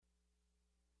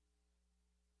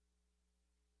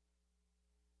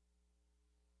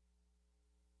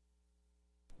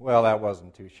Well, that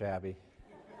wasn't too shabby.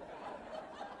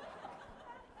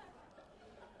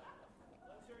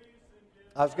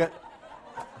 I was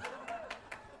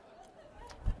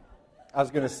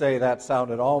going to say that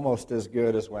sounded almost as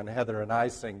good as when Heather and I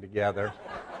sing together.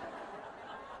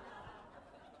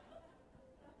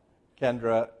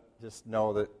 Kendra, just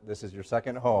know that this is your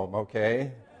second home,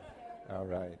 okay? All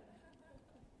right.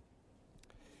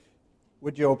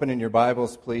 Would you open in your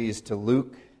Bibles, please, to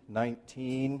Luke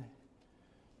 19?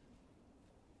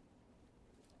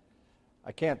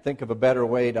 I can't think of a better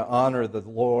way to honor the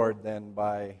Lord than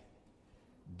by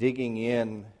digging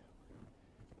in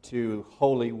to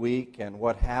Holy Week and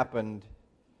what happened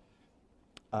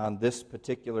on this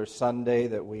particular Sunday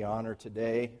that we honor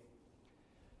today,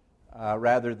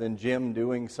 rather than Jim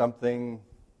doing something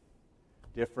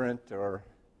different or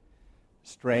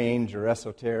strange or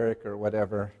esoteric or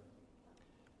whatever.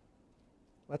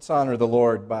 Let's honor the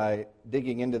Lord by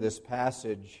digging into this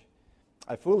passage.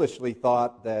 I foolishly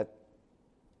thought that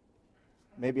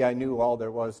maybe I knew all there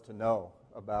was to know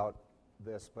about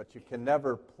this, but you can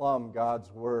never plumb God's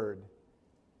Word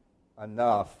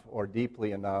enough or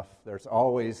deeply enough. There's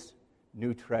always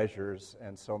new treasures,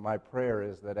 and so my prayer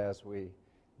is that as we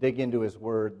dig into His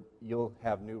Word, you'll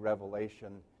have new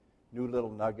revelation, new little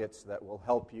nuggets that will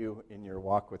help you in your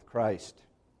walk with Christ.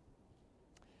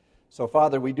 So,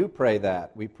 Father, we do pray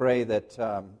that. We pray that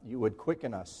you would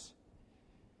quicken us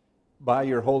by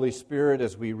your Holy Spirit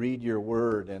as we read your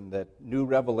Word, and that new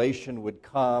revelation would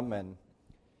come. And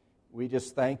we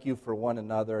just thank you for one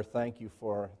another. Thank you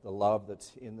for the love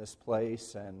that's in this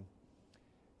place. And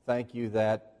thank you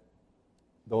that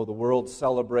though the world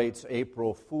celebrates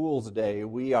April Fool's Day,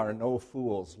 we are no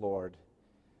fools, Lord,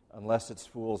 unless it's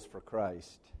fools for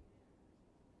Christ.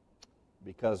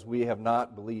 Because we have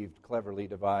not believed cleverly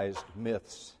devised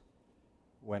myths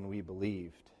when we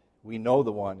believed. We know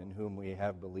the one in whom we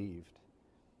have believed,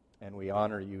 and we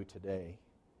honor you today.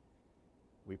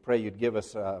 We pray you'd give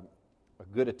us a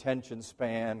good attention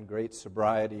span, great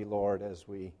sobriety, Lord, as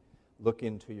we look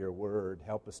into your word.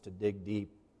 Help us to dig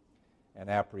deep and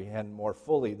apprehend more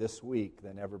fully this week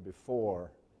than ever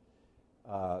before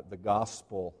the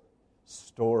gospel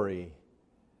story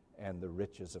and the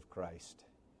riches of Christ.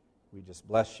 We just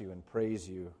bless you and praise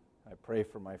you. I pray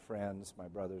for my friends, my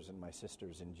brothers, and my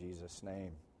sisters in Jesus'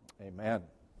 name. Amen.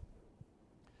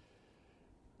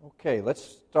 Okay, let's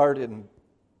start in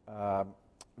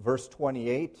verse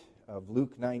 28 of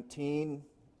Luke 19,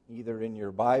 either in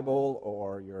your Bible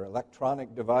or your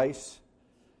electronic device,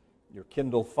 your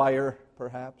Kindle Fire,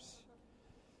 perhaps.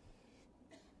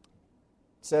 It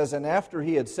says, "And after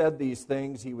he had said these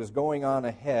things, he was going on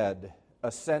ahead,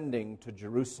 ascending to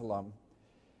Jerusalem.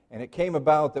 And it came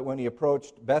about that when he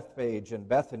approached Bethphage and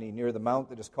Bethany near the mount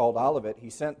that is called Olivet, he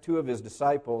sent two of his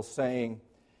disciples, saying,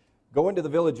 'Go into the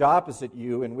village opposite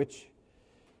you, in which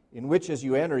as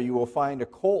you enter you will find a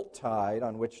colt tied,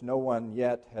 on which no one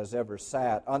yet has ever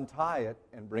sat. Untie it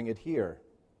and bring it here.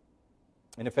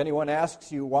 And if anyone asks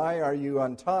you, why are you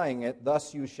untying it?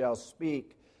 Thus you shall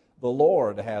speak, the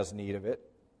Lord has need of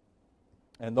it.'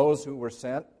 And those who were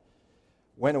sent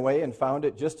went away and found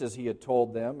it just as he had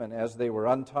told them. And as they were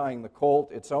untying the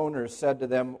colt, its owners said to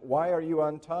them, 'Why are you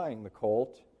untying the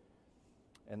colt?'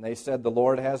 And they said, 'The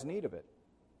Lord has need of it.'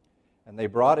 And they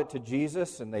brought it to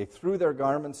Jesus, and they threw their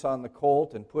garments on the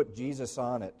colt and put Jesus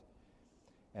on it.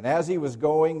 And as he was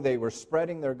going, they were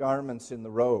spreading their garments in the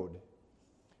road.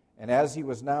 And as he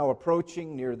was now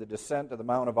approaching near the descent of the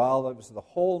Mount of Olives, the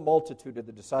whole multitude of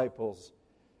the disciples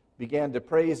began to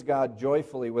praise God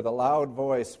joyfully with a loud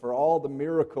voice for all the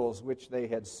miracles which they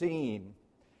had seen,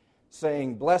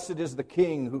 saying, 'Blessed is the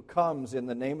King who comes in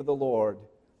the name of the Lord.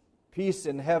 Peace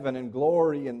in heaven and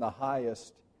glory in the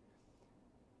highest.'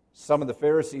 Some of the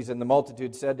Pharisees in the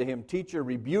multitude said to him, 'Teacher,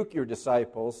 rebuke your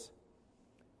disciples.'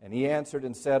 And he answered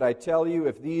and said, 'I tell you,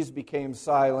 if these became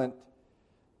silent,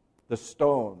 the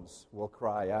stones will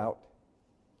cry out.'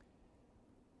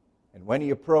 And when he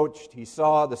approached, he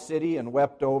saw the city and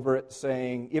wept over it,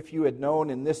 saying, 'If you had known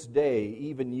in this day,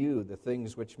 even you, the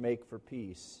things which make for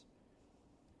peace.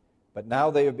 But now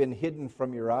they have been hidden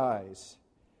from your eyes.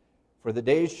 For the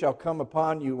days shall come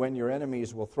upon you when your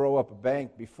enemies will throw up a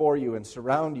bank before you and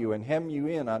surround you and hem you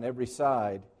in on every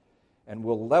side, and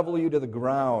will level you to the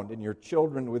ground and your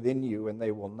children within you, and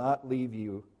they will not leave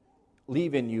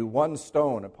in you one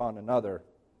stone upon another,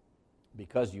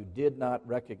 because you did not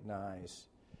recognize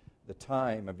the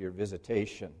time of your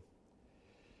visitation.'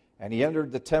 And he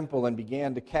entered the temple and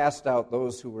began to cast out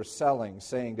those who were selling,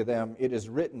 saying to them, 'It is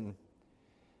written,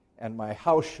 and my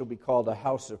house shall be called a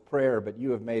house of prayer, but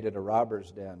you have made it a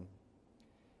robber's den.'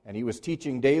 And he was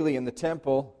teaching daily in the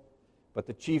temple, But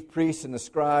the chief priests and the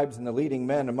scribes and the leading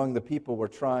men among the people were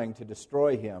trying to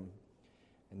destroy him,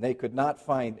 and they could not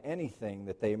find anything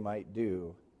that they might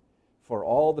do, for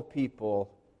all the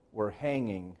people were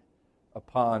hanging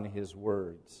upon his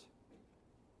words.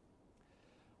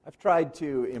 I've tried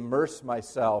to immerse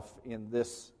myself in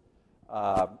this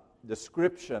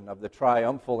description of the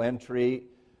triumphal entry.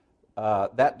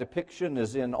 That depiction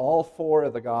is in all four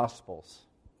of the Gospels.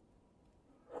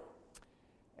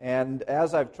 And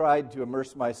as I've tried to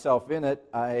immerse myself in it,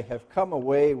 I have come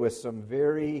away with some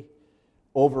very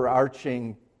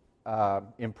overarching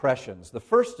impressions. The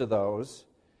first of those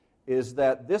is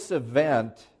that this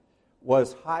event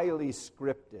was highly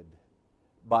scripted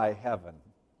by heaven.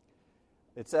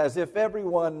 It's as if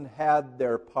everyone had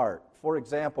their part. For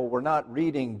example, we're not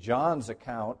reading John's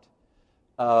account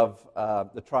of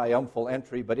the triumphal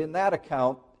entry, but in that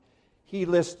account, he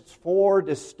lists four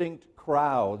distinct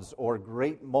crowds or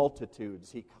great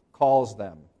multitudes, he calls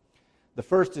them. The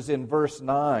first is in verse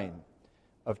 9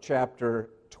 of chapter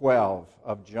 12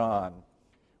 of John,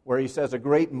 where he says, a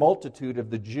great multitude of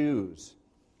the Jews.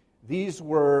 These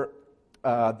were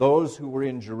those who were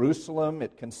in Jerusalem.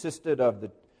 It consisted of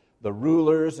the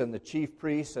rulers and the chief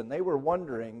priests, and they were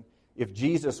wondering if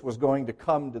Jesus was going to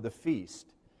come to the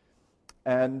feast.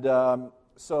 And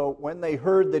so when they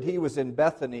heard that he was in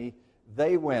Bethany,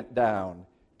 they went down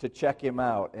to check him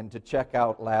out and to check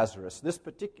out Lazarus. This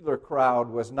particular crowd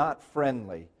was not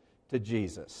friendly to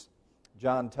Jesus.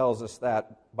 John tells us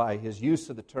that by his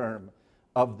use of the term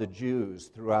of the Jews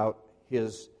throughout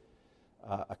his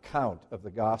account of the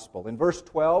gospel. In verse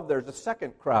 12, there's a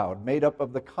second crowd made up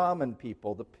of the common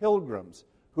people, the pilgrims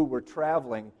who were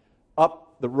traveling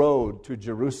up the road to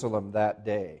Jerusalem that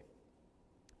day.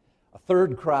 A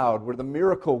third crowd were the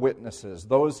miracle witnesses,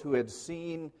 those who had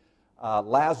seen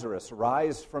Lazarus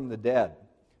rise from the dead.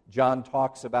 John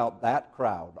talks about that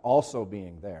crowd also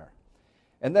being there.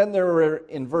 And then there were,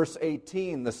 in verse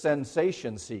 18, the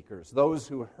sensation seekers, those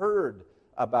who heard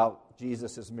about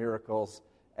Jesus' miracles,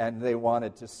 and they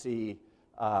wanted to see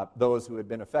those who had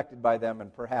been affected by them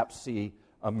and perhaps see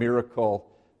a miracle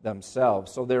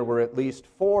themselves. So there were at least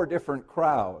four different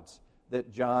crowds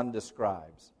that John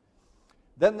describes.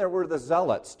 Then there were the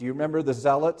zealots. Do you remember the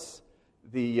zealots?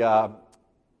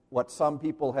 What some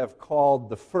people have called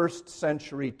the first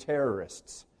century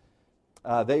terrorists.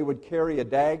 They would carry a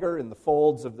dagger in the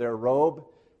folds of their robe,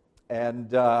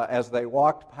 and as they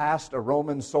walked past a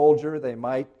Roman soldier, they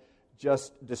might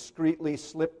just discreetly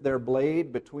slip their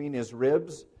blade between his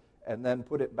ribs and then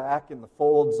put it back in the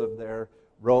folds of their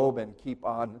robe and keep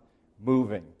on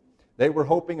moving. They were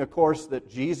hoping, of course, that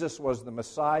Jesus was the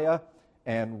Messiah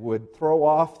and would throw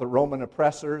off the Roman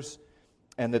oppressors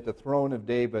and that the throne of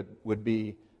David would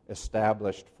be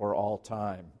established for all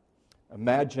time.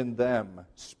 Imagine them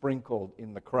sprinkled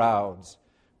in the crowds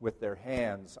with their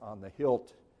hands on the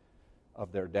hilt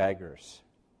of their daggers.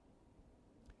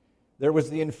 There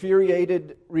was the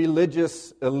infuriated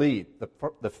religious elite,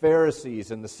 the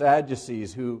Pharisees and the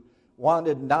Sadducees, who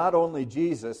wanted not only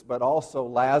Jesus but also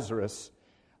Lazarus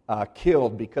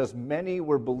killed, because many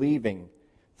were believing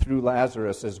through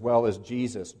Lazarus as well as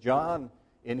Jesus. John,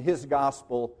 in his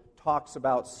gospel, talks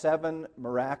about 7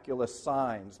 miraculous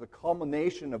signs, the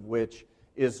culmination of which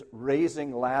is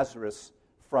raising Lazarus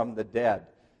from the dead,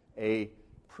 a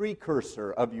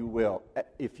precursor,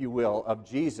 if you will, of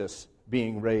Jesus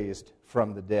being raised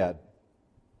from the dead.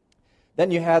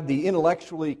 Then you had the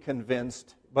intellectually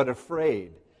convinced but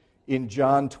afraid. In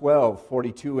John 12,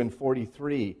 42 and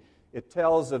 43, it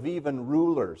tells of even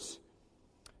rulers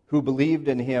who believed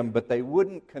in him, but they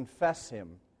wouldn't confess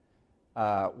him.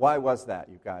 Why was that,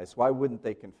 you guys? Why wouldn't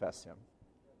they confess him?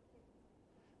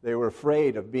 They were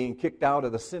afraid of being kicked out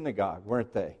of the synagogue,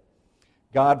 weren't they?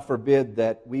 God forbid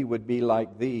that we would be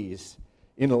like these,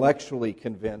 intellectually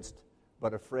convinced,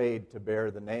 but afraid to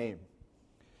bear the name.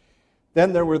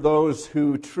 Then there were those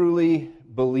who truly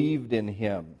believed in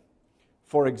him.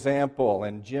 For example,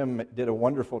 and Jim did a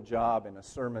wonderful job in a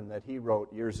sermon that he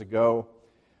wrote years ago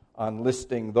on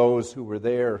listing those who were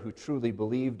there who truly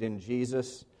believed in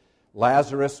Jesus.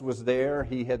 Lazarus was there.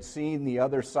 He had seen the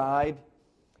other side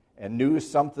and knew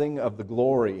something of the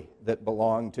glory that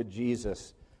belonged to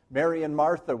Jesus. Mary and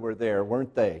Martha were there,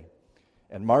 weren't they?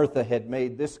 And Martha had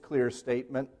made this clear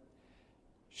statement.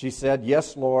 She said,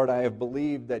 "Yes, Lord, I have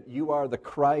believed that you are the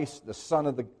Christ, the Son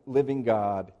of the living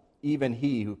God, even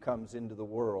he who comes into the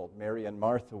world." Mary and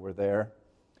Martha were there.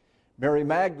 Mary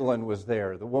Magdalene was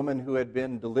there, the woman who had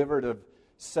been delivered of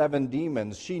 7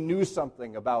 demons. She knew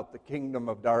something about the kingdom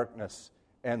of darkness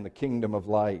and the kingdom of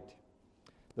light.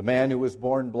 The man who was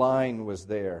born blind was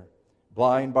there.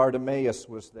 Blind Bartimaeus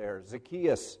was there.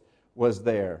 Zacchaeus was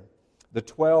there. The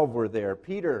 12 were there.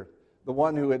 Peter, the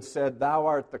one who had said, "Thou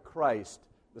art the Christ,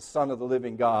 the Son of the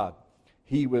living God,"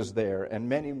 he was there, and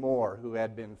many more who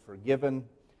had been forgiven,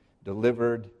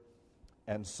 delivered,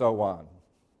 and so on.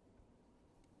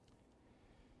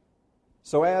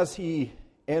 So as he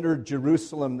entered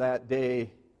Jerusalem that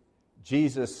day,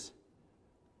 Jesus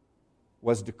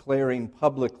was declaring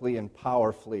publicly and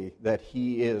powerfully that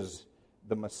he is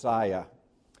the Messiah.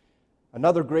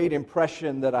 Another great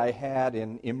impression that I had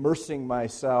in immersing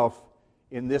myself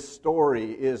in this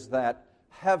story is that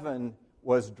heaven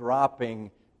was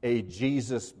dropping a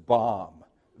Jesus bomb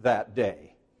that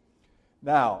day.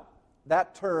 Now,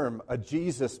 that term, a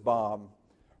Jesus bomb,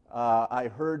 I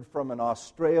heard from an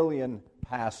Australian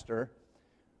pastor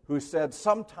who said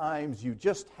sometimes you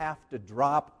just have to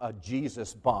drop a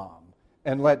Jesus bomb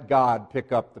and let God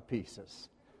pick up the pieces.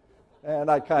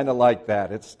 And I kind of like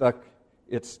that. It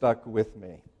stuck with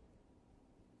me.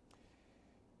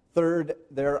 Third,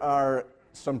 there are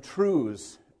some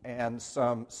truths and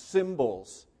some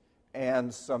symbols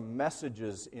and some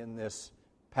messages in this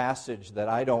passage that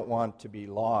I don't want to be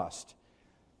lost.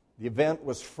 The event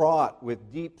was fraught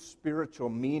with deep spiritual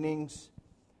meanings,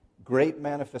 great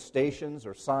manifestations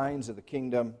or signs of the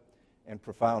kingdom, and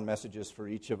profound messages for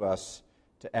each of us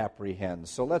to apprehend.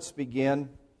 So let's begin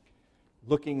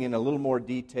looking in a little more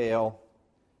detail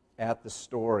at the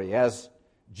story. As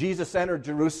Jesus entered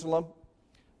Jerusalem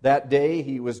that day,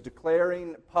 he was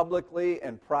declaring publicly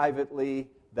and privately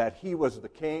that he was the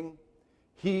king,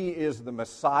 he is the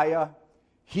Messiah,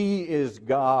 he is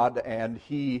God, and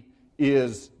he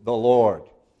is the Lord.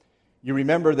 You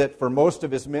remember that for most of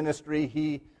his ministry,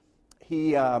 he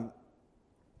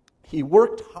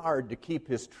worked hard to keep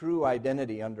his true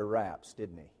identity under wraps,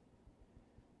 didn't he?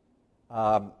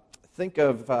 I think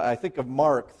of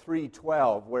Mark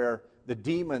 3:12, where the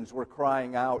demons were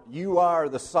crying out, "You are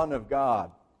the Son of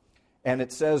God." And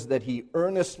it says that he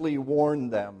earnestly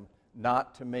warned them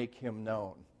not to make him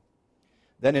known.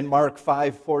 Then in Mark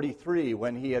 5:43,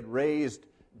 when he had raised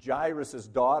Jairus'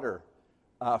 daughter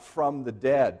from the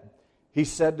dead, he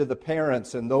said to the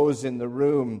parents and those in the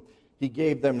room, he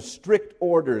gave them strict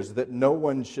orders that no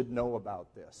one should know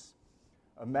about this.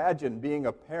 Imagine being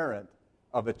a parent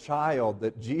of a child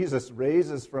that Jesus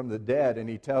raises from the dead, and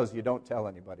he tells you, don't tell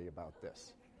anybody about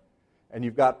this. And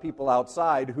you've got people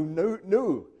outside who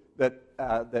knew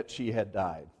that she had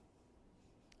died.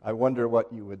 I wonder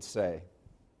what you would say.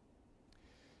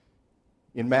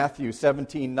 In Matthew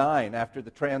 17:9, after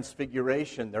the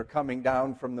transfiguration, they're coming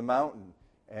down from the mountain,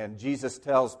 and Jesus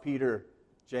tells Peter,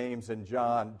 James, and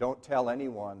John, don't tell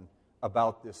anyone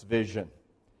about this vision.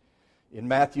 In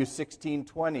Matthew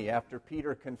 16:20, after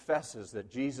Peter confesses that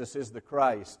Jesus is the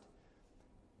Christ,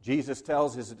 Jesus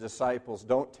tells his disciples,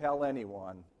 don't tell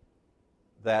anyone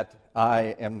that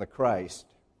I am the Christ.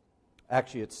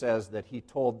 Actually, it says that he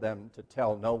told them to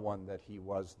tell no one that he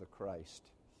was the Christ.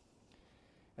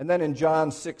 And then in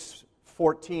John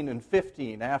 6:14 and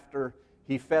 15, after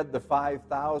he fed the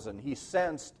 5,000, he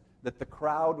sensed that the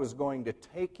crowd was going to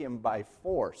take him by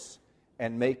force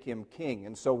and make him king.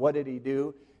 And so what did he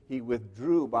do? He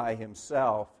withdrew by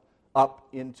himself up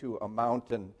into a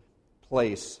mountain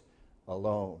place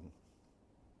alone.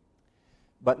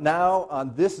 But now,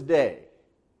 on this day,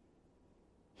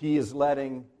 he is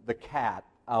letting the cat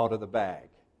out of the bag.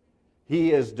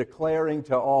 He is declaring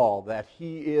to all that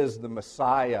he is the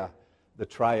Messiah, the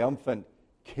triumphant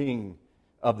King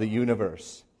of the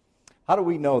universe. How do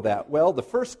we know that? Well, the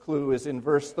first clue is in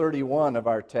verse 31 of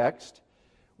our text,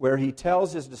 where he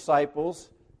tells his disciples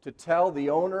to tell the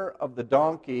owner of the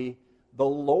donkey, the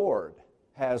Lord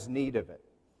has need of it.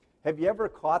 Have you ever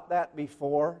caught that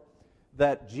before?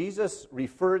 That Jesus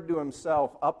referred to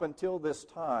himself up until this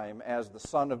time as the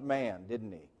Son of Man,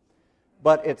 didn't he?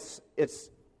 But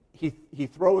he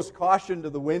throws caution to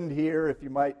the wind here, if you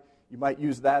might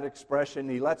use that expression.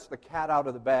 He lets the cat out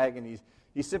of the bag, and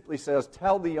he simply says,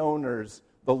 tell the owners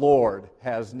the Lord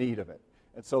has need of it.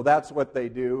 And so that's what they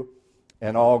do,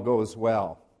 and all goes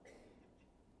well.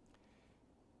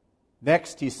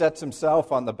 Next, he sets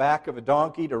himself on the back of a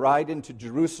donkey to ride into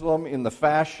Jerusalem in the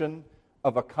fashion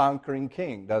of a conquering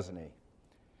king, doesn't he?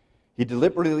 He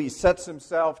deliberately sets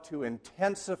himself to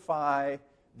intensify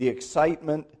the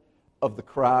excitement of the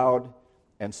crowd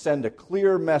and send a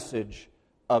clear message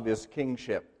of his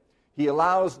kingship. He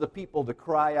allows the people to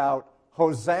cry out,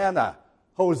 Hosanna,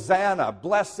 Hosanna,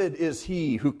 blessed is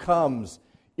he who comes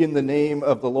in the name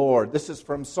of the Lord. This is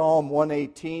from Psalm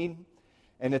 118,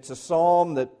 and it's a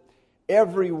psalm that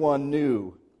everyone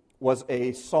knew was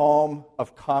a psalm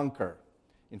of conquer.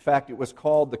 In fact, it was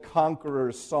called the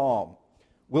Conqueror's Psalm.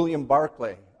 William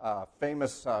Barclay,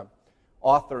 famous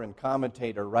author and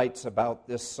commentator writes about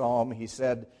this psalm. He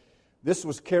said, "This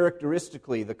was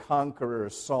characteristically the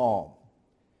conqueror's psalm.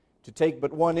 To take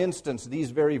but one instance,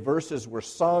 these very verses were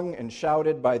sung and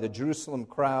shouted by the Jerusalem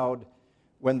crowd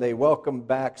when they welcomed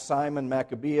back Simon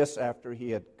Maccabeus after he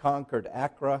had conquered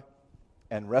Acre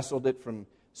and wrestled it from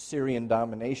Syrian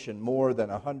domination more than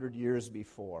 100 years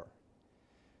before.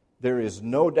 There is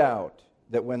no doubt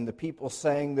that when the people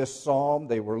sang this psalm,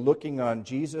 they were looking on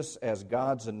Jesus as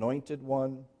God's anointed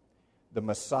one, the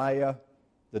Messiah,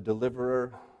 the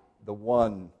deliverer, the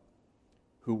one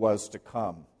who was to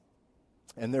come.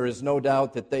 And there is no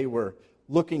doubt that they were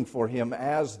looking for him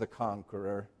as the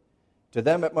conqueror. To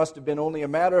them it must have been only a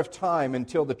matter of time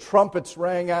until the trumpets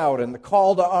rang out and the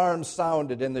call to arms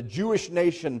sounded and the Jewish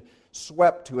nation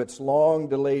swept to its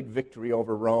long-delayed victory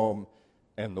over Rome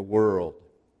and the world.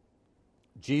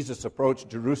 Jesus approached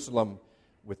Jerusalem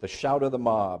with the shout of the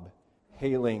mob,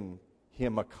 hailing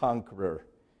him a conqueror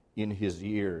in his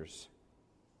ears."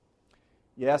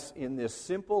 Yes, in this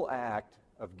simple act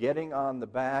of getting on the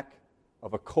back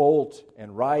of a colt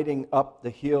and riding up the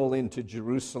hill into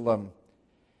Jerusalem,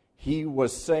 he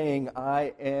was saying,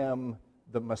 "I am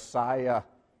the Messiah."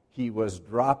 He was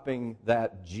dropping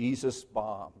that Jesus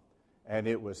bomb, and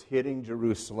it was hitting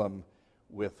Jerusalem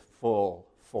with full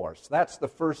force. That's the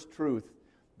first truth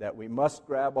that we must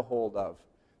grab a hold of,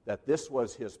 that this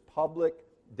was his public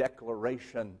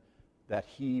declaration that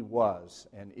he was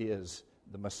and is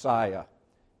the Messiah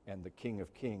and the King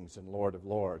of Kings and Lord of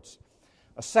Lords.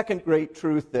 A second great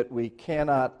truth that we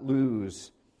cannot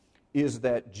lose is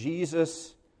that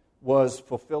Jesus was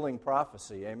fulfilling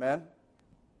prophecy. Amen?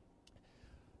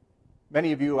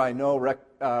 Many of you, I know,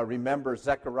 remember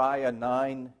Zechariah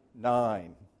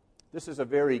 9:9. This is a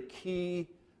very key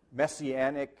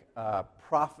messianic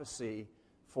prophecy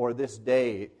for this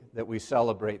day that we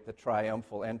celebrate the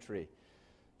triumphal entry.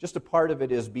 Just a part of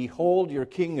it is, "Behold, your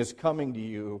king is coming to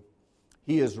you.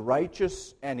 He is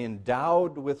righteous and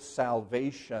endowed with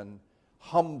salvation,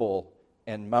 humble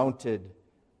and mounted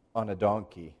on a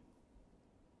donkey."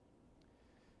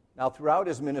 Now, throughout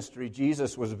his ministry,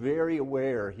 Jesus was very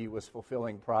aware he was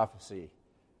fulfilling prophecy,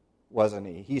 wasn't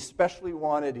he? He especially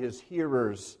wanted his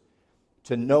hearers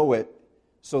to know it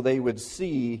so they would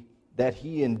see that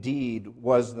he indeed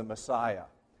was the Messiah.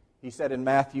 He said in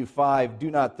Matthew 5,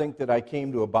 "Do not think that I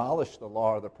came to abolish the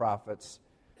law or the prophets.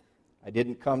 I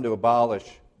didn't come to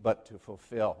abolish, but to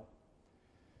fulfill."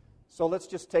 So let's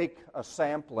just take a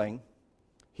sampling.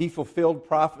 He fulfilled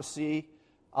prophecy.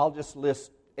 I'll just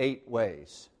list 8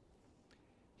 ways.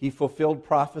 He fulfilled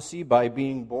prophecy by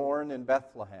being born in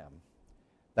Bethlehem.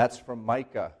 That's from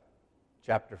Micah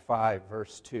chapter 5,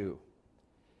 verse 2.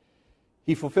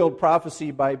 He fulfilled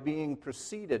prophecy by being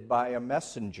preceded by a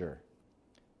messenger.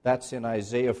 That's in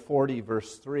Isaiah 40,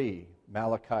 verse 3,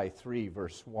 Malachi 3,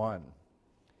 verse 1.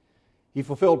 He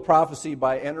fulfilled prophecy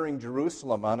by entering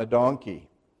Jerusalem on a donkey.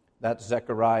 That's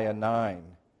Zechariah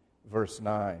 9, verse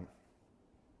 9.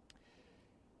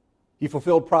 He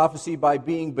fulfilled prophecy by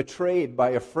being betrayed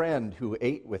by a friend who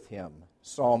ate with him.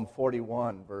 Psalm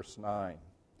 41, verse 9.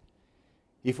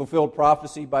 He fulfilled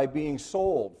prophecy by being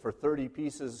sold for 30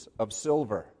 pieces of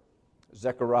silver.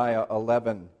 Zechariah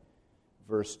 11,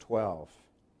 verse 12.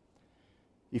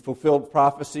 He fulfilled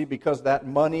prophecy because that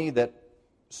money that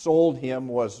sold him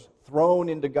was thrown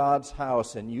into God's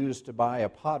house and used to buy a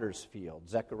potter's field.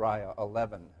 Zechariah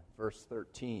 11, verse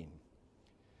 13.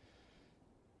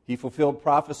 He fulfilled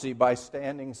prophecy by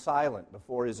standing silent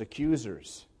before his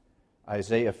accusers.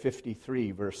 Isaiah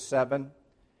 53, verse 7.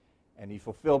 And he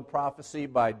fulfilled prophecy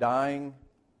by dying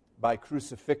by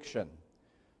crucifixion.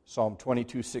 Psalm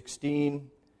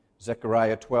 22:16,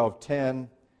 Zechariah 12:10,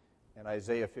 and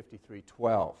Isaiah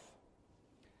 53:12.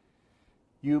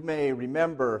 You may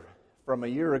remember from a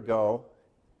year ago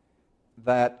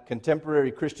that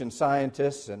contemporary Christian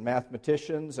scientists and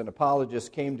mathematicians and apologists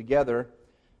came together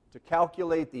to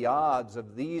calculate the odds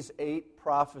of these 8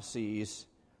 prophecies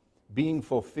being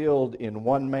fulfilled in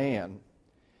one man.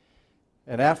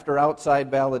 And after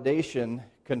outside validation,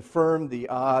 confirmed the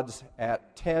odds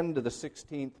at 10 to the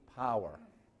 16th power.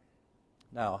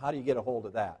 Now, how do you get a hold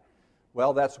of that?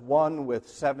 Well, that's 1 with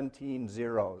 17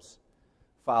 zeros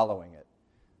following it.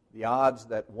 The odds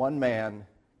that one man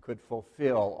could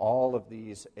fulfill all of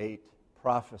these 8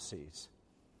 prophecies.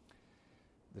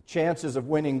 The chances of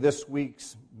winning this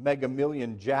week's Mega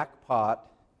Million jackpot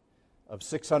of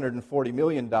 $640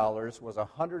 million was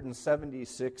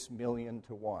 176 million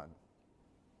to 1.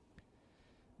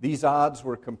 These odds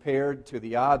were compared to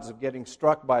the odds of getting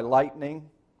struck by lightning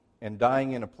and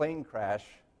dying in a plane crash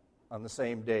on the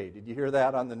same day. Did you hear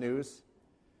that on the news?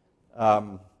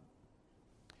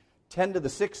 10 to the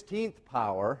 16th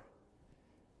power,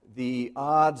 the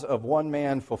odds of one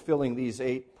man fulfilling these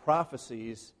 8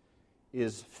 prophecies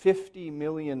is 50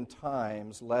 million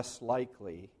times less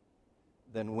likely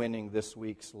than winning this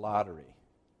week's lottery.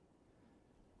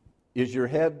 Is your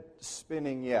head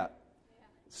spinning yet? Yeah.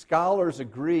 Scholars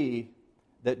agree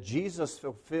that Jesus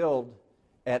fulfilled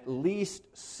at least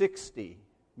 60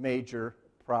 major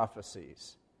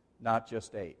prophecies, not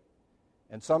just 8.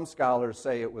 And some scholars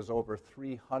say it was over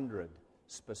 300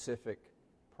 specific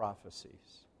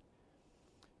prophecies.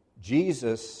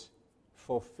 Jesus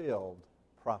fulfilled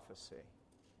prophecy.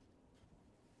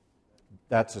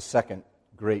 That's a second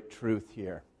great truth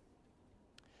here.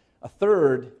 A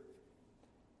third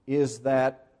is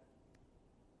that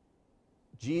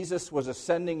Jesus was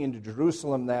ascending into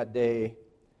Jerusalem that day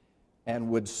and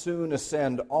would soon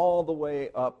ascend all the way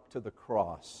up to the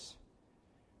cross,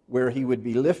 where he would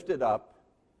be lifted up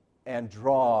and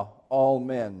draw all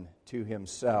men to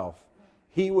himself.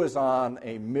 He was on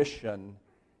a mission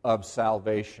of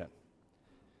salvation.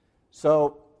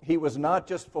 So he was not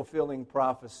just fulfilling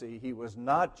prophecy. He was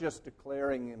not just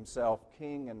declaring himself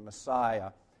king and Messiah.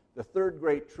 The third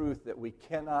great truth that we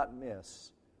cannot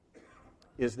miss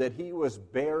is that he was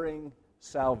bearing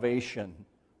salvation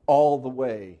all the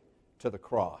way to the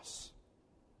cross.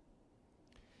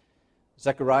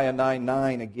 Zechariah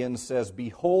 9:9 again says,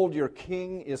 "Behold, your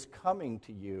king is coming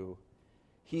to you.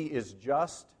 He is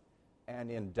just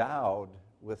and endowed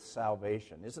with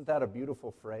salvation." Isn't that a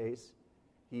beautiful phrase?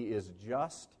 He is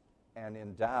just and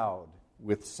endowed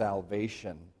with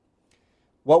salvation.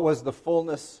 What was the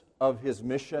fullness of his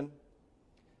mission?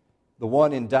 The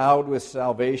one endowed with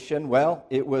salvation, well,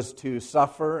 it was to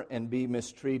suffer and be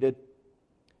mistreated,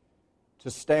 to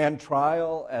stand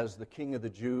trial as the King of the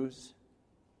Jews,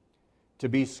 to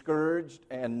be scourged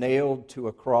and nailed to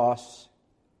a cross,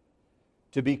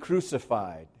 to be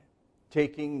crucified,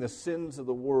 taking the sins of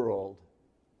the world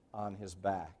on his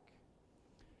back,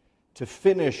 to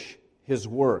finish his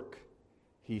work,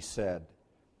 he said,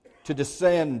 to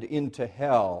descend into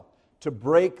hell, to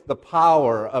break the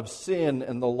power of sin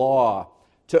and the law,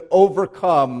 to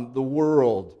overcome the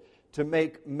world, to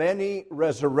make many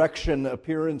resurrection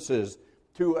appearances,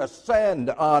 to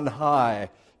ascend on high,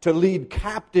 to lead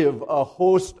captive a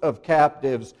host of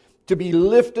captives, to be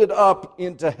lifted up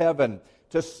into heaven,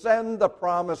 to send the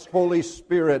promised Holy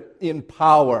Spirit in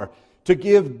power, to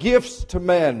give gifts to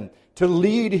men, to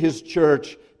lead his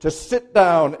church, to sit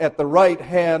down at the right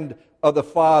hand of the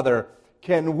Father.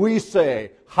 Can we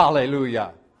say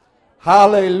hallelujah?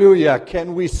 Hallelujah.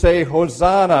 Can we say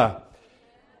Hosanna?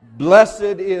 Blessed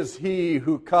is he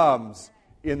who comes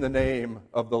in the name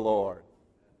of the Lord.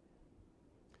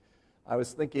 I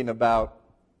was thinking about,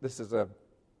 this is a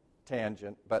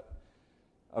tangent, but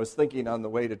I was thinking on the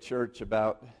way to church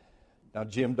about, now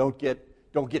Jim, don't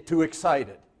get too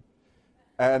excited.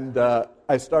 And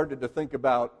I started to think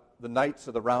about the Knights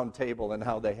of the Round Table and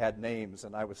how they had names,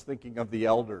 and I was thinking of the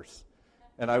elders,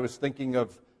 and I was thinking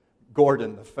of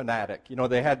Gordon the fanatic. You know,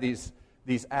 they had these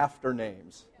after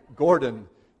names. Gordon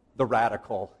the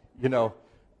radical,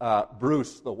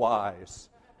 Bruce the wise,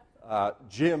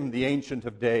 Jim the ancient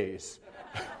of days,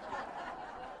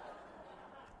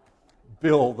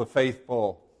 Bill the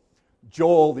faithful,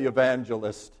 Joel the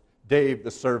evangelist, Dave the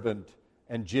servant,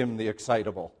 and Jim the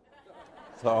excitable.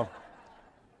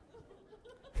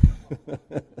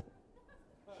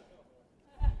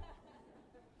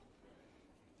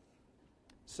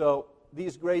 So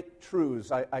these great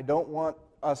truths, I don't want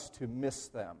us to miss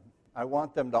them. I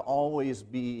want them to always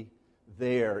be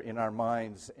there in our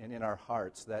minds and in our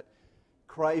hearts, that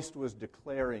Christ was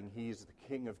declaring he's the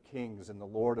King of kings and the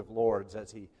Lord of lords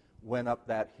as he went up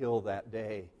that hill that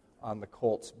day on the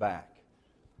colt's back.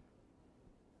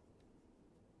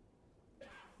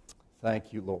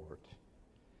 Thank you, Lord.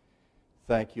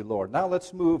 Thank you, Lord. Now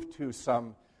let's move to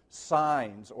some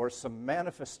signs or some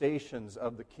manifestations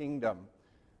of the kingdom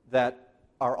that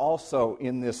are also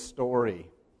in this story.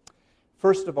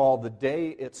 First of all, the day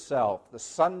itself, the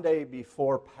Sunday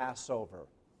before Passover.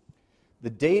 The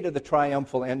date of the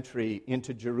triumphal entry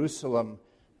into Jerusalem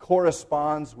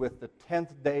corresponds with the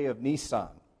 10th day of Nisan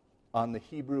on the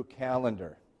Hebrew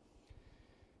calendar.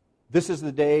 This is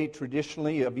the day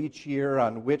traditionally of each year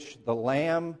on which the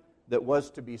lamb that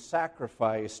was to be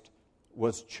sacrificed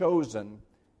was chosen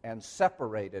and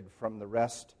separated from the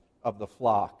rest of the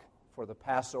flock for the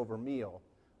Passover meal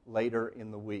later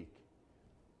in the week.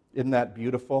 Isn't that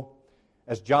beautiful?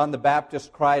 As John the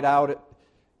Baptist cried out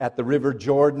at the river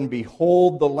Jordan,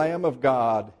 "Behold the Lamb of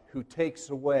God who takes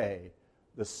away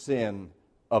the sin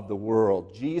of the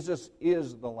world." Jesus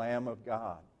is the Lamb of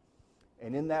God.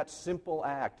 And in that simple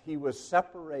act, he was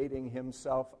separating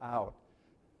himself out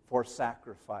for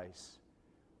sacrifice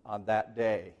on that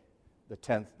day, the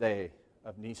 10th day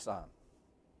of Nisan.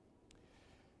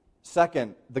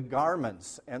 Second, the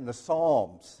garments and the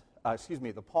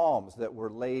palms that were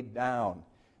laid down.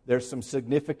 There's some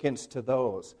significance to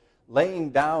those. Laying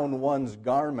down one's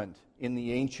garment in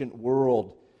the ancient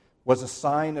world was a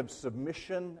sign of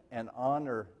submission and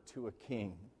honor to a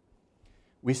king.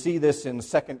 We see this in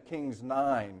 2 Kings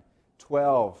 9,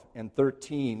 12, and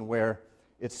 13, where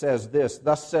it says this,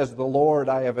 "Thus says the Lord,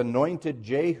 I have anointed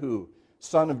Jehu,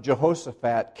 son of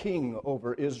Jehoshaphat, king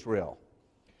over Israel."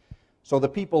 So the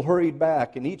people hurried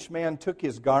back, and each man took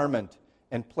his garment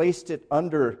and placed it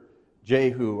under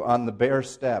Jehu on the bare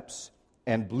steps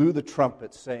and blew the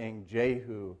trumpet, saying,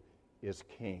 "Jehu is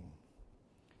king."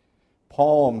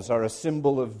 Palms are a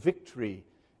symbol of victory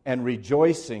and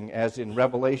rejoicing, as in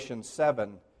Revelation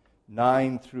 7,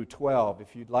 9 through 12.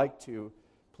 If you'd like to,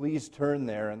 please turn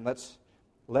there and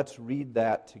let's read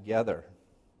that together.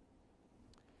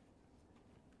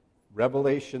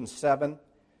 Revelation 7,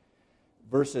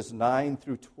 verses 9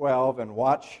 through 12, and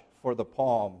watch for the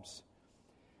palms.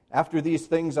 "After these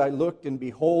things I looked, and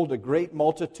behold, a great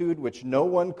multitude which no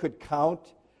one could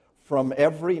count, from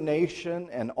every nation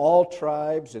and all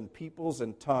tribes and peoples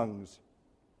and tongues,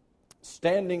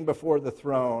 standing before the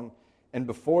throne and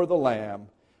before the Lamb,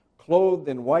 clothed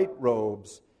in white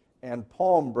robes, and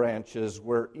palm branches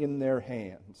were in their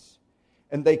hands.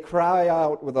 And they cry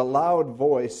out with a loud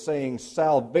voice, saying,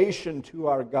 'Salvation to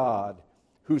our God,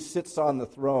 who sits on the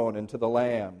throne, and to the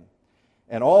Lamb.'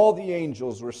 And all the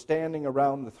angels were standing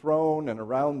around the throne and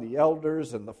around the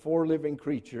elders and the four living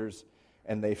creatures,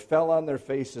 and they fell on their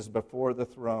faces before the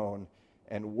throne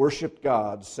and worshiped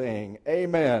God, saying,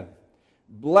 'Amen.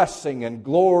 Blessing and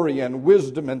glory and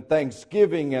wisdom and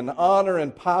thanksgiving and honor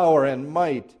and power and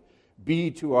might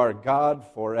be to our God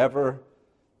forever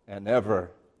and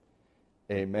ever.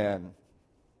 Amen.'"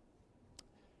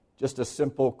 Just a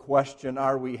simple question: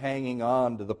 are we hanging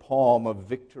on to the palm of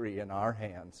victory in our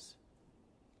hands?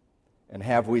 And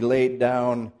have we laid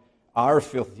down our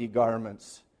filthy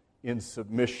garments in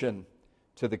submission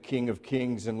to the King of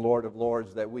Kings and Lord of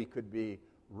Lords, that we could be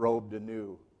robed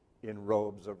anew in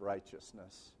robes of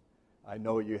righteousness? I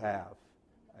know you have.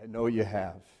 I know you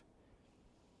have.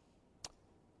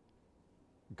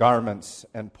 Garments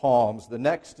and palms. The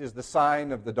next is the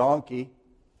sign of the donkey.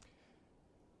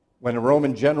 When a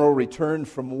Roman general returned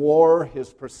from war,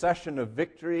 his procession of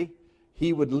victory,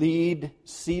 he would lead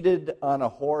seated on a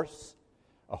horse.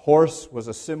 A horse was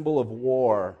a symbol of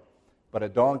war, but a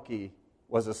donkey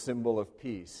was a symbol of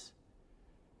peace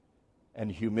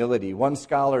and humility. One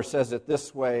scholar says it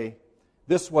this way: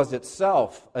 this was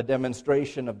itself a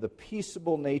demonstration of the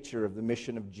peaceable nature of the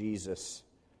mission of Jesus.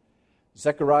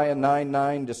 Zechariah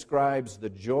 9:9 describes the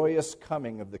joyous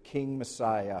coming of the King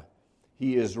Messiah.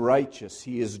 He is righteous,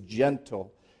 he is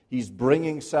gentle, he's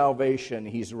bringing salvation,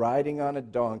 he's riding on a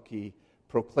donkey,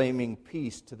 proclaiming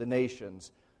peace to the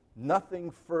nations.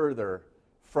 Nothing further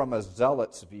from a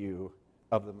zealot's view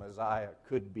of the Messiah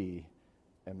could be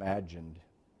imagined.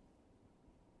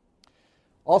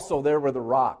 Also, there were the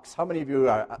rocks. How many of you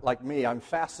are like me? I'm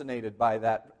fascinated by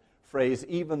that phrase,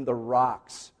 "Even the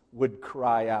rocks would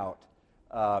cry out,"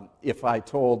 if I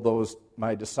told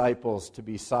my disciples to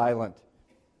be silent.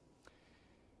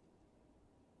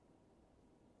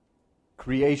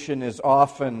 Creation is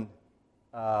often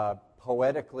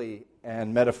poetically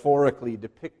and metaphorically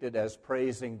depicted as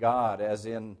praising God, as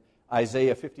in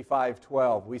Isaiah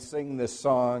 55:12. We sing this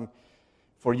song,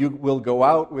 "For you will go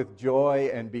out with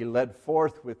joy and be led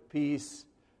forth with peace.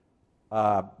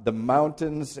 The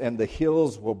mountains and the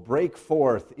hills will break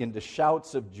forth into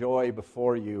shouts of joy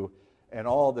before you, and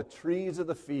all the trees of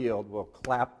the field will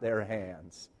clap their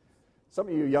hands." Some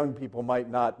of you young people might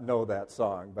not know that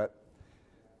song, but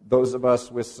those of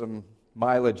us with some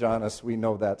mileage on us, we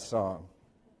know that song.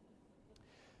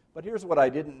 But here's what I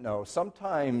didn't know.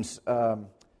 Sometimes the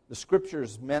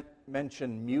Scriptures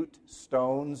mention mute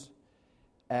stones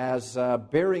as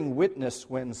bearing witness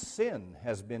when sin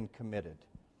has been committed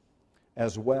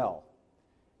as well.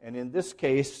 And in this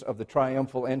case of the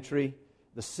triumphal entry,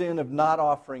 the sin of not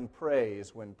offering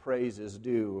praise when praise is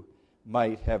due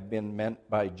might have been meant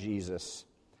by Jesus.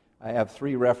 I have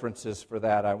 3 references for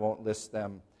that. I won't list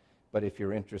them, but if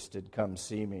you're interested, come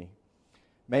see me.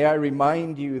 May I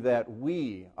remind you that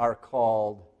we are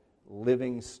called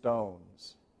living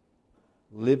stones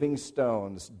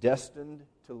destined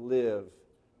to live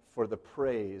for the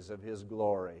praise of His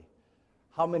glory.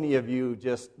 How many of you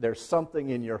there's something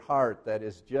in your heart that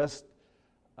is just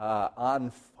on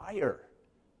fire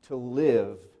to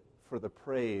live for the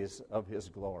praise of His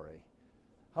glory.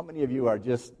 How many of you are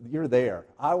you're there?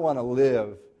 I want to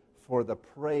live for the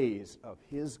praise of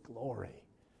His glory.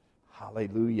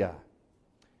 Hallelujah.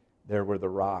 There were the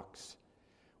rocks.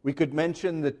 We could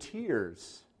mention the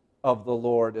tears of the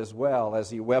Lord as well as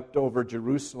He wept over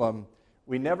Jerusalem.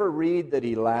 We never read that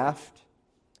He laughed,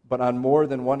 but on more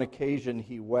than one occasion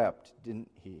He wept, didn't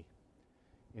He?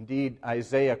 Indeed,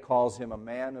 Isaiah calls Him a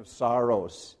man of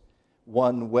sorrows,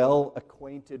 one well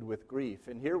acquainted with grief.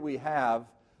 And here we have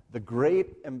the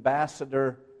great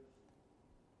ambassador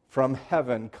from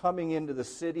heaven coming into the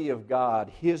city of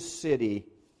God, His city,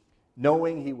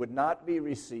 knowing He would not be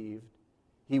received,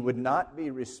 He would not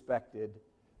be respected,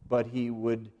 but He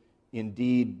would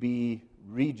indeed be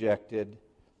rejected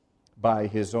by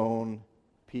His own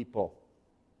people.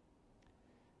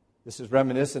 This is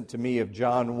reminiscent to me of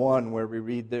John 1, where we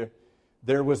read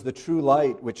there was the true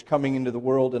light, which coming into the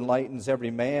world enlightens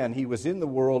every man. He was in the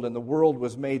world, and the world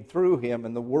was made through Him,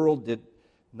 and the world did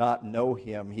not know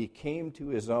Him. He came to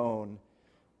His own,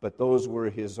 but those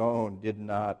were His own did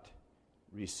not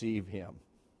receive Him.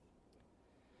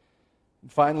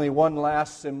 And finally, one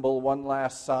last symbol, one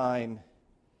last sign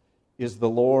is the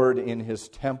Lord in His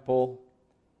temple,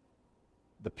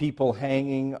 the people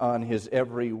hanging on His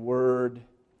every word.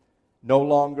 No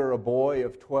longer a boy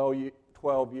of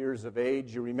 12 years of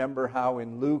age. You remember how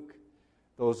in Luke,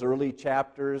 those early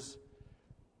chapters,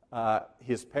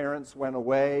 his parents went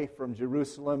away from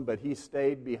Jerusalem, but he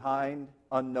stayed behind,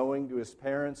 unknowing to his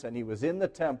parents, and he was in the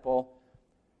temple,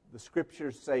 the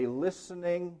Scriptures say,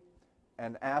 listening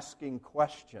and asking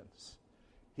questions.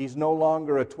 He's no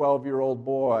longer a 12-year-old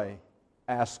boy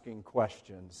asking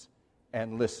questions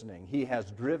and listening. He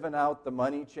has driven out the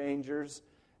money changers,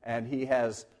 and he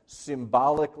has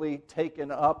symbolically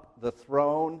taken up the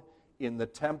throne in the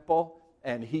temple,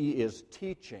 and he is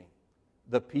teaching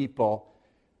the people.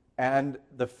 And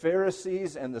the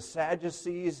Pharisees and the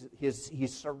Sadducees,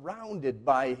 he's surrounded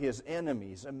by his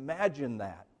enemies. Imagine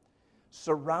that.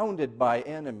 Surrounded by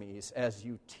enemies as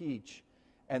you teach,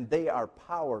 and they are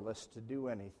powerless to do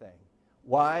anything.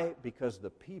 Why? Because the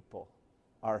people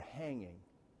are hanging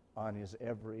on his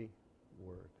every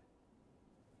word.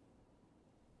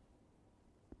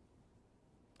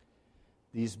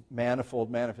 These manifold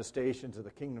manifestations of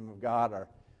the kingdom of God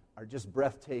are just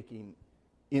breathtaking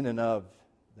in and of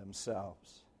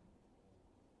themselves.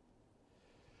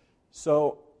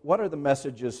 So, what are the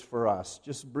messages for us?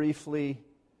 Just briefly,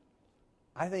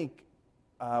 I think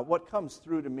what comes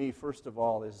through to me, first of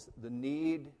all, is the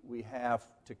need we have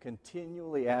to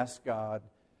continually ask God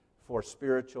for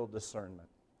spiritual discernment.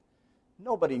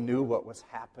 Nobody knew what was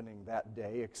happening that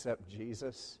day except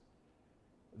Jesus.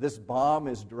 This bomb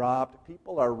is dropped.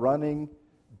 People are running,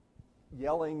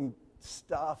 yelling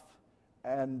stuff,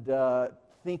 and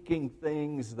thinking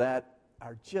things that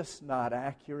are just not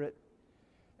accurate.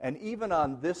 And even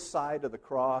on this side of the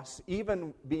cross,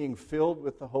 even being filled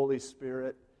with the Holy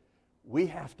Spirit, we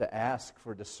have to ask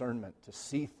for discernment to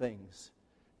see things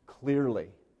clearly.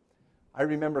 I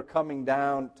remember coming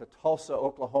down to Tulsa,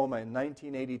 Oklahoma in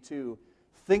 1982,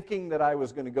 thinking that I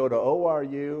was going to go to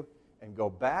ORU and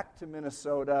go back to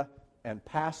Minnesota and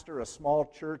pastor a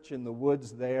small church in the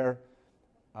woods there.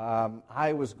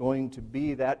 I was going to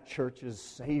be that church's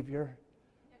Savior.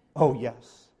 Oh,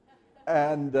 yes.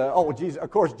 And, Jesus,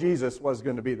 of course, Jesus was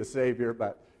going to be the Savior,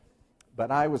 but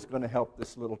I was going to help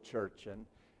this little church. And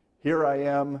here I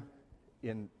am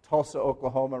in Tulsa,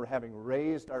 Oklahoma, having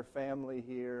raised our family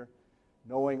here,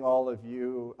 knowing all of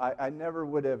you. I never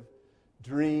would have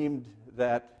dreamed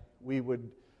that we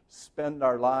would spend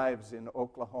our lives in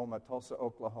Oklahoma, Tulsa,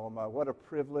 Oklahoma. What a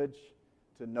privilege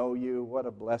to know you. What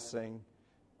a blessing.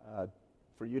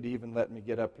 For you to even let me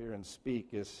get up here and speak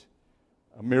is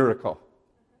a miracle.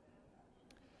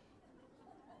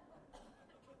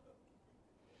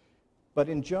 But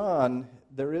in John,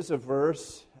 there is a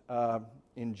verse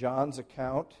in John's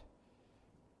account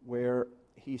where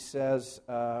he says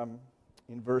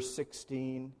in verse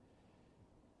 16,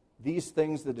 "These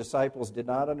things the disciples did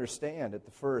not understand at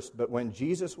the first, but when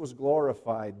Jesus was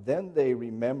glorified, then they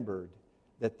remembered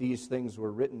that these things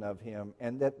were written of him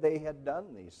and that they had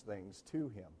done these things to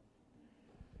him."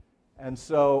 And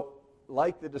so,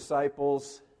 like the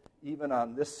disciples, even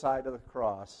on this side of the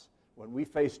cross, when we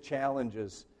face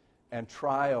challenges and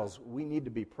trials, we need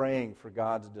to be praying for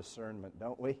God's discernment,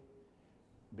 don't we?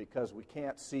 Because we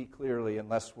can't see clearly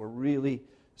unless we're really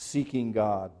seeking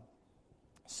God.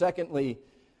 Secondly,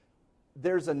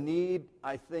 there's a need,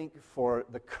 I think, for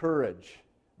the courage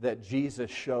that Jesus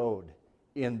showed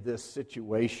in this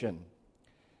situation.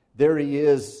 There he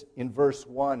is in verse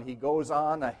 1. He goes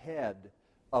on ahead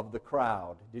of the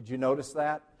crowd. Did you notice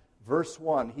that? Verse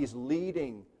 1, he's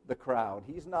leading the crowd.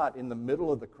 He's not in the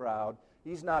middle of the crowd.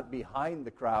 He's not behind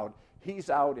the crowd. He's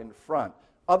out in front.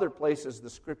 Other places the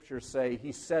scriptures say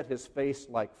he set his face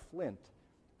like flint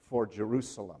for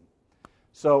Jerusalem.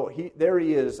 So there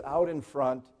he is out in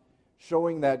front,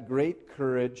 showing that great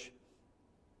courage.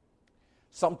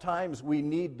 Sometimes we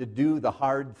need to do the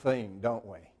hard thing, don't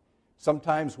we?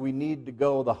 Sometimes we need to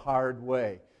go the hard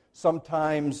way.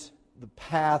 Sometimes the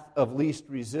path of least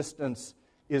resistance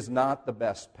is not the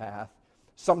best path.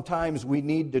 Sometimes we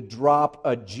need to drop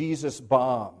a Jesus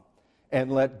bomb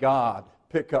and let God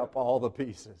pick up all the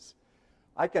pieces.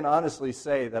 I can honestly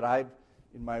say that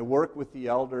in my work with the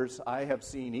elders, I have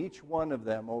seen each one of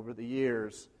them over the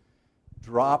years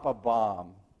drop a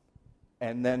bomb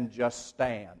and then just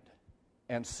stand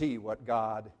and see what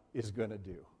God is going to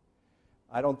do.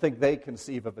 I don't think they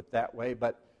conceive of it that way,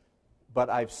 but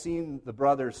I've seen the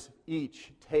brothers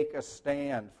each take a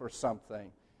stand for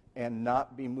something and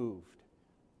not be moved.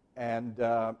 And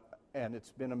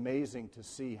it's been amazing to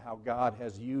see how God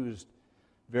has used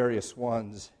various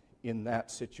ones in that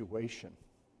situation.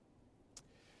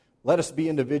 Let us be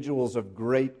individuals of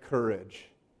great courage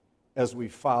as we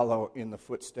follow in the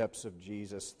footsteps of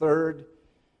Jesus. Third,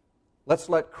 let's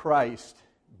let Christ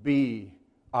be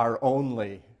our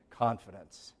only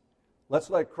confidence. Let's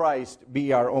let Christ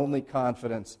be our only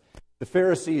confidence. The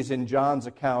Pharisees in John's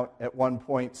account at one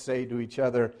point say to each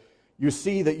other, "You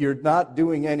see that you're not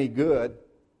doing any good.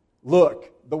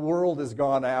 Look, the world has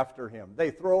gone after him." They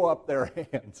throw up their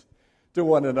hands to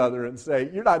one another and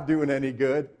say, "You're not doing any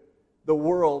good. The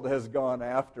world has gone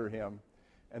after him."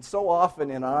 And so often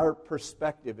in our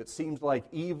perspective, it seems like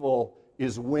evil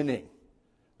is winning,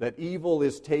 that evil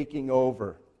is taking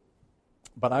over.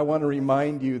 But I want to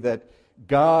remind you that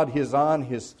God is on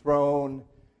his throne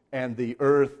and the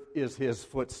earth is his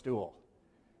footstool.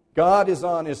 God is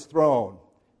on his throne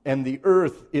and the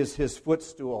earth is his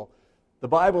footstool. The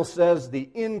Bible says the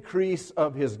increase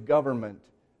of his government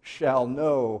shall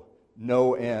know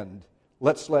no end.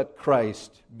 Let's let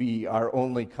Christ be our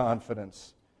only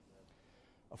confidence.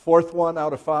 A fourth one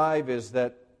out of 5 is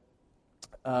that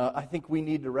I think we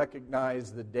need to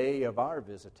recognize the day of our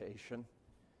visitation.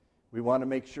 We want to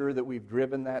make sure that we've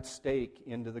driven that stake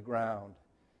into the ground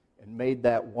and made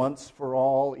that once for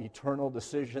all eternal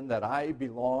decision that I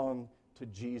belong to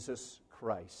Jesus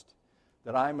Christ,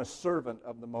 that I'm a servant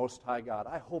of the Most High God.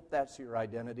 I hope that's your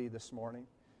identity this morning,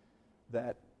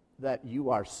 that you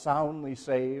are soundly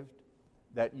saved,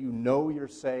 that you know you're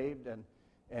saved, and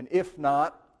if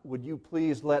not, would you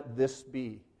please let this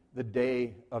be the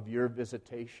day of your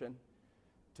visitation?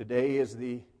 Today is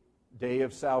the day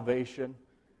of salvation.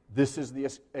 This is the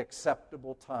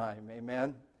acceptable time.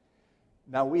 Amen?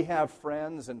 Now, we have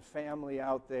friends and family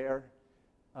out there.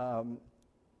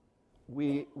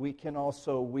 We can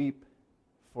also weep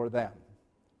for them.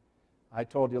 I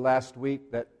told you last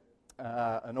week that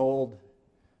an old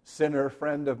sinner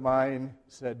friend of mine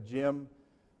said, "Jim,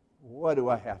 what do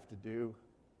I have to do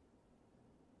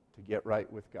to get right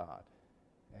with God?"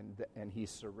 And he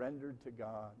surrendered to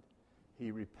God.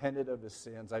 He repented of his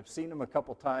sins. I've seen him a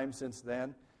couple times since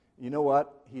then. You know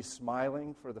what? He's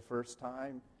smiling for the first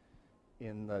time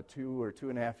in the 2 or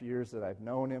 2.5 years that I've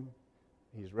known him.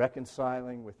 He's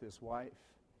reconciling with his wife.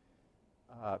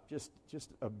 Just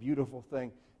a beautiful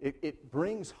thing. It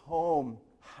brings home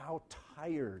how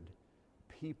tired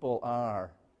people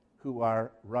are who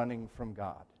are running from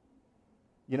God.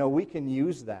 You know, we can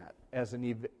use that as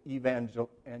an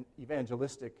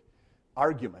evangelistic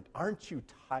argument. Aren't you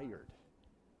tired?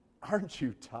 Aren't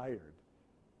you tired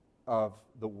of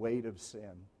the weight of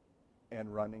sin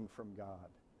and running from God?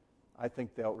 I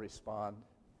think they'll respond.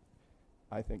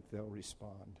 I think they'll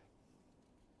respond.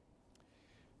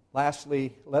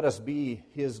 Lastly, let us be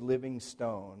his living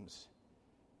stones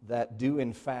that do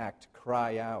in fact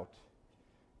cry out.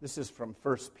 This is from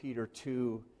 1 Peter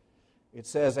 2. It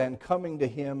says, "And coming to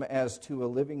him as to a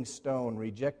living stone,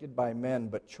 rejected by men,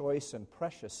 but choice and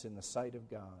precious in the sight of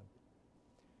God.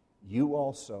 You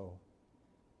also,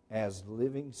 as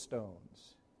living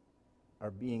stones,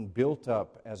 are being built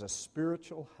up as a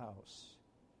spiritual house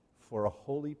for a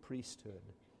holy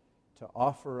priesthood, to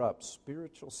offer up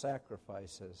spiritual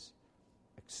sacrifices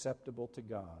acceptable to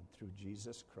God through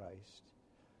Jesus Christ."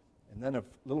 And then a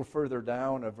little further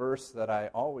down, a verse that I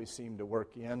always seem to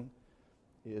work in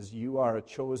is, "You are a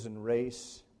chosen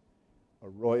race, a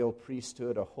royal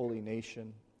priesthood, a holy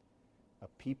nation, a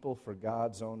people for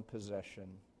God's own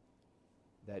possession,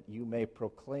 that you may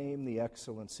proclaim the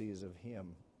excellencies of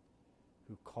him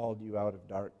who called you out of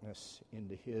darkness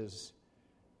into his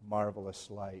marvelous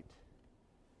light."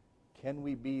 Can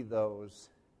we be those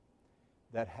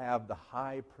that have the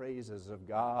high praises of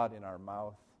God in our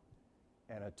mouth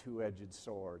and a two-edged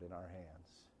sword in our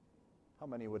hands. How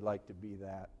many would like to be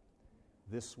that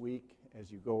this week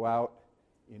as you go out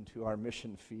into our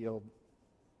mission field?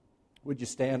 Would you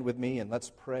stand with me and let's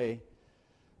pray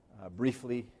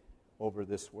briefly over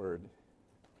this word.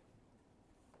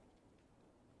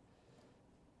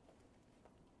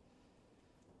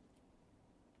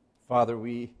 Father,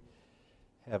 we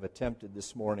have attempted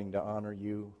this morning to honor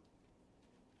you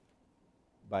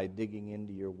by digging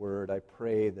into your word. I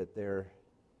pray that there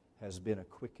has been a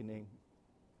quickening,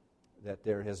 that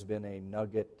there has been a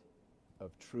nugget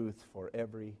of truth for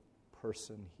every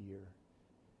person here.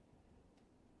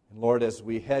 And Lord, as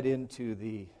we head into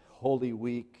the Holy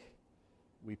Week,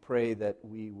 we pray that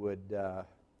we would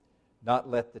not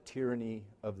let the tyranny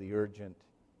of the urgent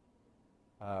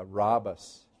rob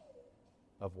us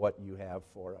of what you have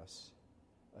for us,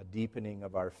 a deepening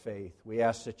of our faith. We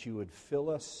ask that you would fill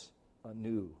us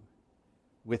anew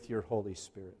with your Holy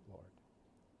Spirit, Lord.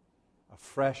 A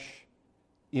fresh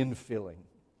infilling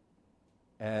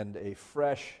and a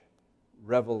fresh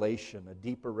revelation, a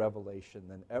deeper revelation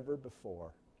than ever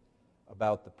before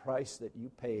about the price that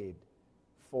you paid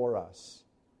for us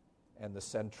and the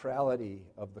centrality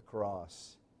of the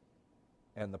cross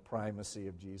and the primacy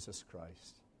of Jesus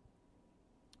Christ.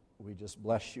 We just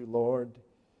bless you, Lord.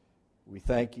 We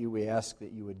thank you. We ask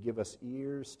that you would give us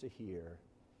ears to hear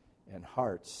and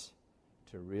hearts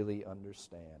to really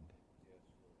understand.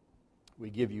 We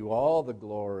give you all the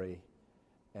glory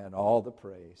and all the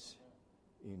praise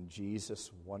in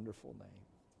Jesus' wonderful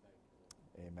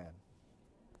name. Amen.